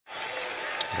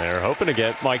They're hoping to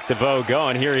get Mike Devoe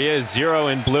going. Here he is, 0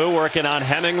 in blue, working on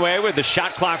Hemingway with the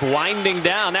shot clock winding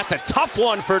down. That's a tough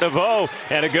one for Devoe,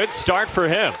 and a good start for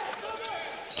him.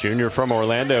 Junior from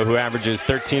Orlando, who averages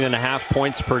 13.5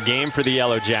 points per game for the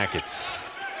Yellow Jackets.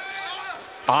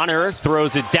 Aamir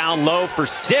throws it down low for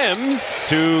Simms,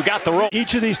 who got the roll.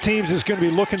 Each of these teams is going to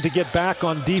be looking to get back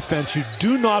on defense. You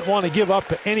do not want to give up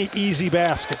any easy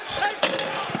baskets.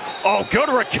 Oh, good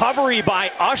recovery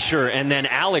by Usher, and then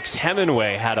Alex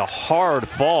Hemingway had a hard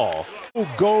fall.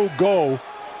 Go, go.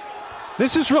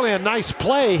 This is really a nice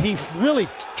play. He really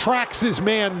tracks his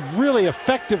man really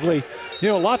effectively. You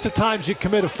know, lots of times you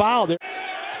commit a foul there.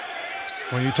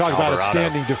 When you talk about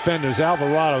outstanding defenders,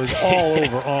 Alvarado is all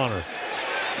over Aamir.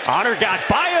 Aamir got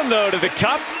by him, though, to the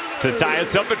cup to tie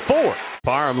us up at 4.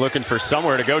 Parham looking for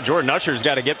somewhere to go. Jordan Usher's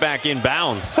got to get back in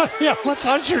bounds. Yeah, what's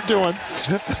Usher doing?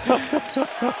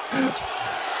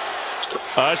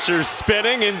 Usher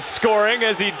spinning and scoring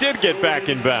as he did get back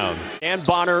in bounds. Dan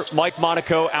Bonner, Mike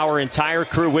Monaco, our entire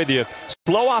crew with you.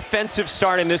 Slow offensive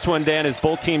start in this one, Dan, as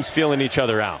both teams feeling each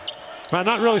other out. Well,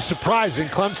 not really surprising.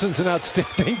 Clemson's an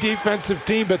outstanding defensive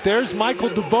team, but there's Michael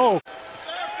Devoe.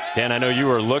 Dan, I know you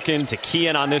were looking to key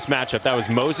in on this matchup. That was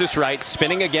Moses Wright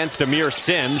spinning against Aamir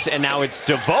Simms, and now it's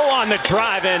Devoe on the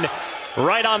drive and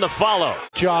right on the follow.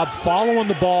 Job following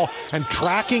the ball and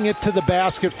tracking it to the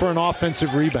basket for an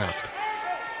offensive rebound.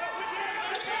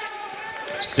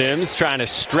 Simms trying to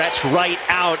stretch Wright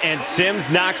out, and Simms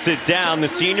knocks it down. The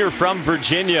senior from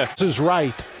Virginia. This is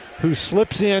Wright, who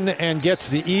slips in and gets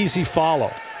the easy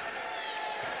follow.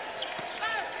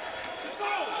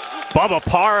 Bubba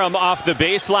Parham off the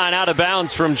baseline, out of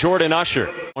bounds from Jordan Usher.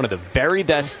 One of the very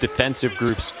best defensive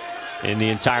groups in the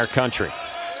entire country.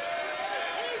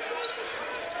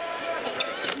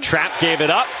 Trapp gave it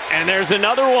up, and there's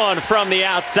another one from the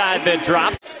outside that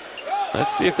drops.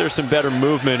 Let's see if there's some better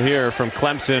movement here from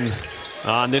Clemson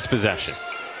on this possession.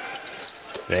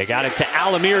 They got it to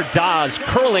Aamir Simms,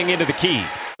 curling into the key.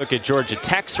 Look at Georgia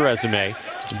Tech's resume.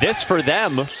 This for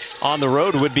them on the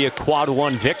road would be a quad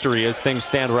 1 victory as things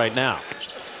stand right now.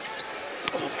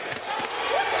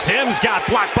 Simms got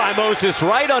blocked by Moses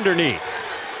right underneath.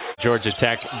 Georgia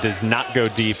Tech does not go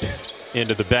deep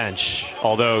into the bench,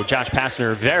 although Josh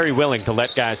Pastner very willing to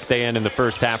let guys stay in the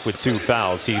first half with 2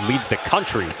 fouls. He leads the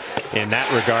country in that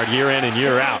regard year in and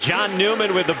year out. John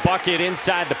Newman with the bucket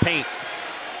inside the paint.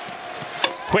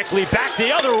 Quickly back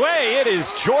the other way. It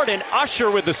is Jordan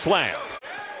Usher with the slam.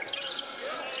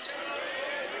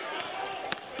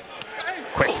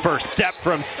 Quick first step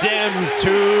from Simms,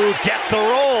 who gets the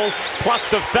roll, plus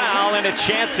the foul, and a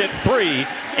chance at 3.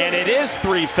 And it is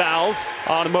 3 fouls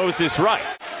on Moses Wright.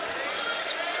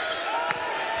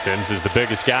 Simms is the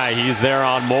biggest guy. He's there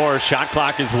on more. Shot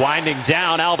clock is winding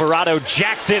down. Alvarado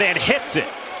jacks it and hits it.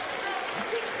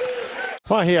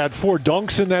 Well, he had 4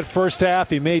 dunks in that first half.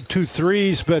 He made 2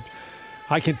 threes, but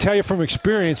I can tell you from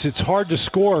experience, it's hard to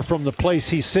score from the place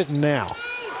he's sitting now.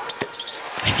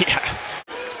 Yeah.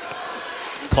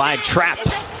 Clyde Trapp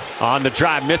on the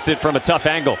drive, missed it from a tough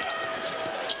angle.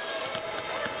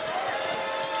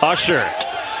 Usher,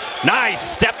 nice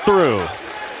step through.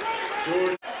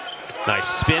 Nice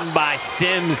spin by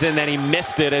Simms, and then he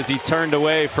missed it as he turned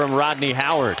away from Rodney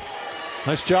Howard.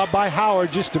 Nice job by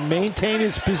Howard just to maintain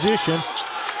his position.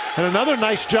 And another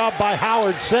nice job by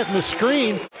Howard setting the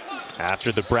screen.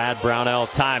 After the Brad Brownell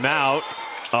timeout.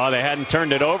 Oh, they hadn't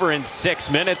turned it over in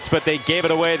 6 minutes, but they gave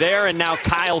it away there. And now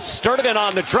Kyle Sturdivant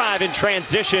on the drive in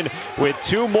transition with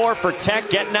 2 more for Tech,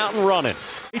 getting out and running.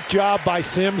 Great job by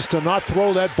Simms to not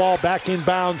throw that ball back in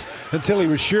bounds until he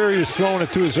was sure he was throwing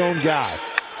it to his own guy.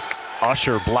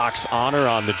 Usher blocks Aamir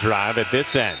on the drive at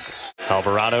this end.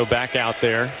 Alvarado back out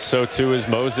there. So too is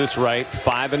Moses Wright,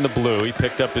 5 in the blue. He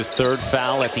picked up his 3rd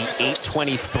foul at the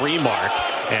 8:23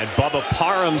 mark. And Bubba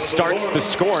Parham starts the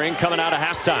scoring coming out of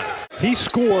halftime. He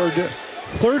scored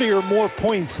 30 or more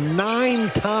points 9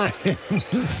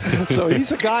 times. So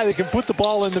he's a guy that can put the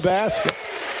ball in the basket.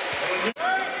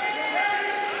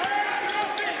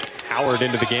 Howard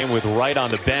into the game with Wright on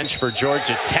the bench for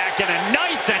Georgia Tech. And a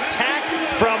nice attack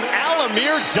from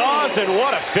Aamir Simms, and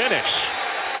what a finish.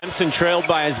 Clemson trailed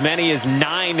by as many as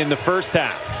 9 in the first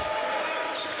half.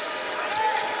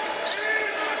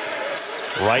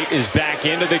 Wright is back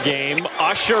into the game.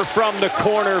 Usher from the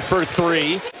corner for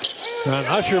 3. And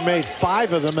Usher made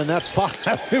 5 of them, and that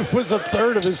 5 was a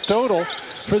third of his total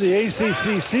for the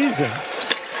ACC season.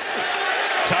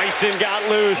 Tyson got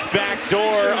loose,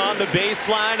 backdoor on the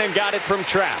baseline, and got it from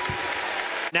Trapp.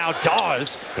 Now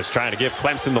Dawes was trying to give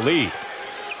Clemson the lead.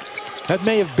 That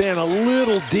may have been a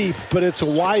little deep, but it's a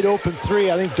wide open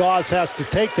three. I think Dawes has to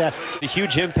take that. A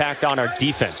huge impact on our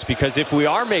defense, because if we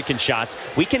are making shots,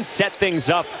 we can set things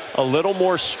up a little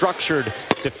more structured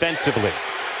defensively.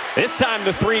 This time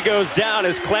the three goes down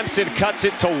as Clemson cuts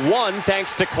it to 1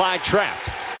 thanks to Clyde Trapp.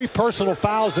 3 personal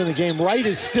fouls in the game. Wright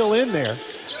is still in there.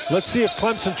 Let's see if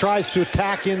Clemson tries to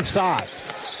attack inside.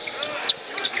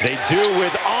 They do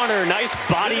with honor. Nice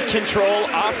body control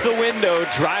off the window,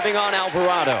 driving on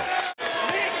Alvarado.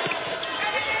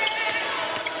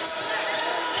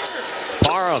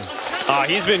 Parham.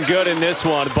 He's been good in this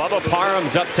one. Bubba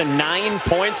Parham's up to 9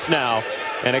 points now,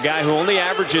 and a guy who only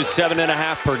averages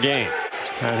 7.5 per game.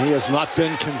 And he has not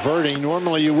been converting.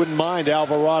 Normally you wouldn't mind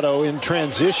Alvarado in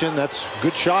transition. That's a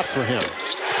good shot for him.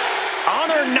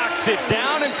 Honor knocks it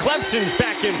down, and Clemson's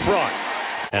back in front.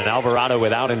 And Alvarado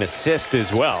without an assist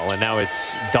as well, and now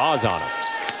it's Dawes on him.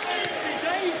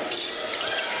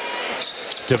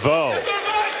 Devoe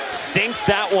sinks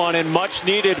that one, and much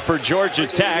needed for Georgia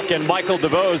Tech, and Michael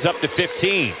Devoe's up to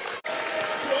 15.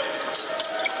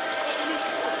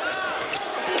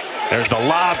 There's the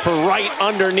lob for Wright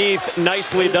underneath.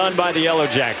 Nicely done by the Yellow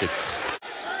Jackets.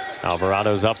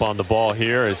 Alvarado's up on the ball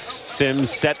here as Simms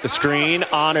set the screen.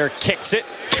 Honor kicks it.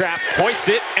 Trapp hoists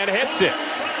it and hits it.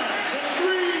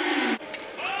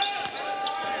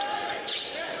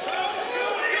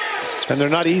 And they're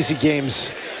not easy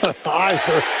games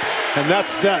either. And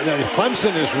that's that.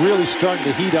 Clemson is really starting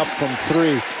to heat up from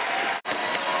 3.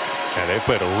 Yeah, they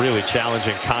played a really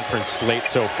challenging conference slate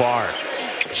so far.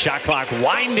 Shot clock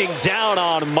winding down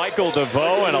on Michael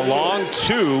Devoe, and a long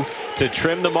 2 to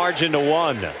trim the margin to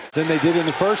 1. Than they did in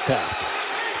the first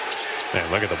half. And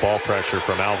look at the ball pressure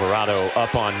from Alvarado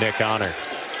up on Nick Honor.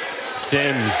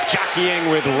 Simms jockeying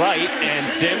with Wright, and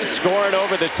Simms scoring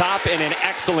over the top in an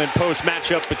excellent post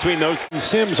matchup between those.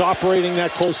 Simms operating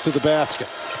that close to the basket.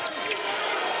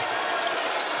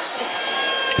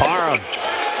 Parham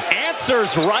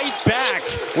answers right back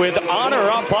with Honor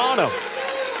up on him.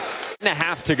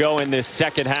 1.5 to go in this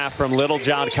second half from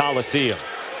Littlejohn Coliseum.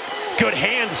 Good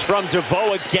hands from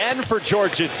Devoe again for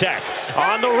Georgia Tech.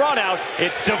 On the run out,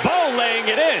 it's Devoe laying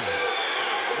it in.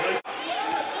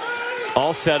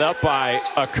 All set up by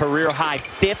a career-high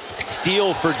 5th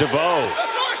steal for Devoe.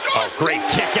 A great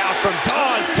kick out from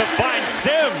Dawes to find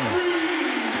Simms.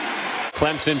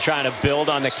 Clemson trying to build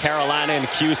on the Carolina and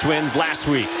Cuse wins last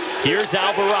week. Here's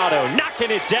Alvarado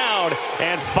knocking it down,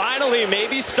 and finally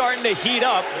maybe starting to heat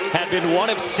up. Had been 1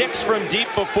 of 6 from deep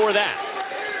before that.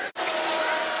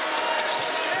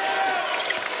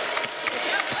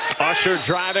 Usher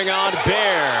driving on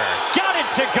Bear. Got it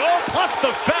to go, plus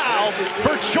the foul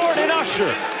for Jordan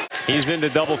Usher. He's into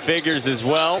double figures as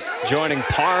well, joining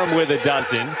Parham with a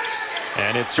dozen.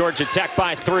 And it's Georgia Tech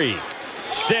by 3.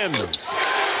 Simms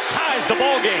ties the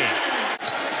ball game.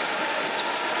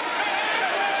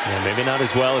 Yeah, maybe not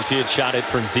as well as he had shot it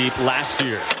from deep last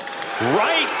year.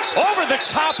 Right over the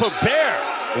top of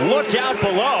Bear. Look out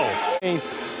below.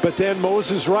 But then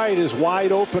Moses Wright is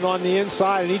wide open on the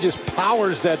inside, and he just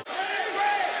powers that.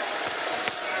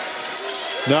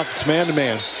 No, it's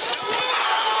man-to-man.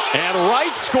 And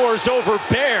Wright scores over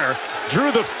Bear.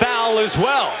 Drew the foul as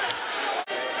well.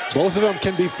 Both of them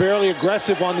can be fairly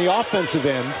aggressive on the offensive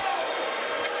end.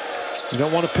 You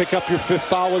don't want to pick up your 5th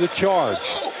foul with a charge.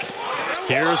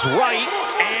 Here's Wright,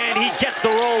 and he gets the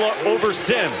roll over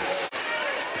Simms.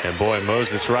 And boy,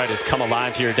 Moses Wright has come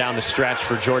alive here down the stretch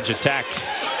for Georgia Tech.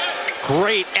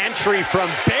 Great entry from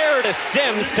Bear to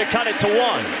Simms to cut it to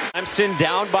 1. Clemson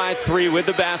down by 3 with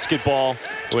the basketball,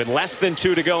 with less than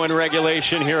 2 to go in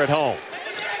regulation here at home.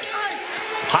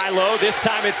 High-low, this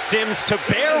time it's Simms to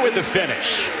Bear with the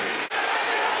finish.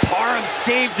 Parham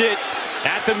saved it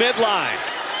at the midline.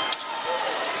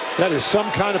 That is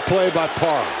some kind of play by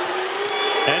Parham.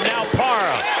 And now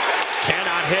Parham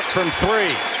cannot hit from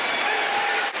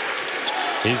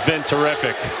 3. He's been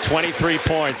terrific. 23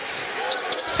 points.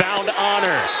 Found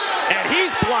Honor, and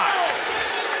he's blocked.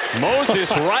 Moses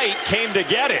Wright came to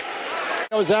get it.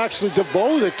 It was actually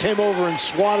Devoe that came over and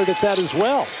swatted at that as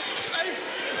well.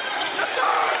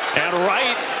 And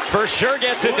Wright for sure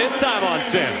gets it this time on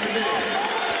Simms.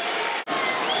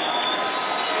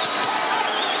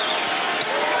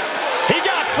 He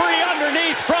got free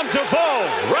underneath from Devoe,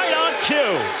 right on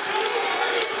cue.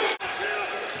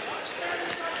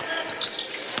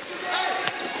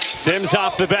 Simms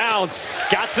off the bounce,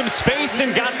 got some space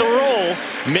and got the roll.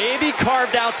 Maybe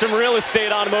carved out some real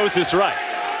estate on Moses Wright.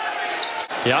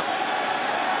 Yep.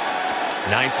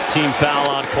 9th team foul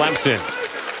on Clemson.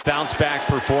 Bounce back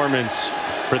performance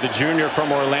for the junior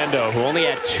from Orlando, who only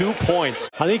had 2 points.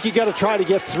 I think you got to try to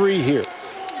get 3 here.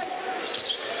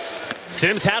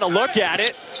 Simms had a look at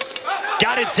it.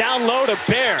 Got it down low to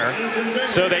Bear.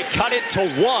 So they cut it to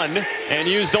 1 and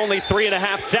used only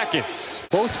 3.5 seconds.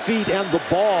 Both feet and the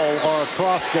ball are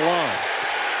across the line.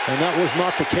 And that was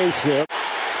not the case there.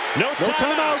 No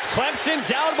timeouts. Clemson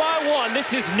down by 1.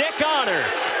 This is Nick Aamir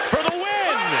for the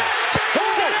win.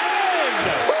 Puts it in.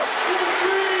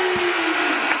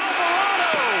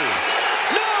 Alvarado.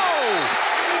 No.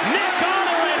 Nick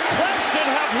Aamir and Clemson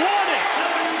have won it.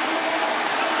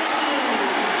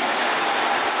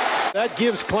 That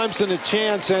gives Clemson a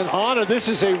chance. And Aamir, this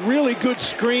is a really good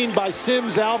screen by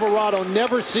Simms. Alvarado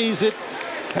never sees it.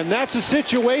 And that's a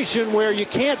situation where you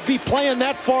can't be playing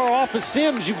that far off of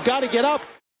Simms. You've got to get up.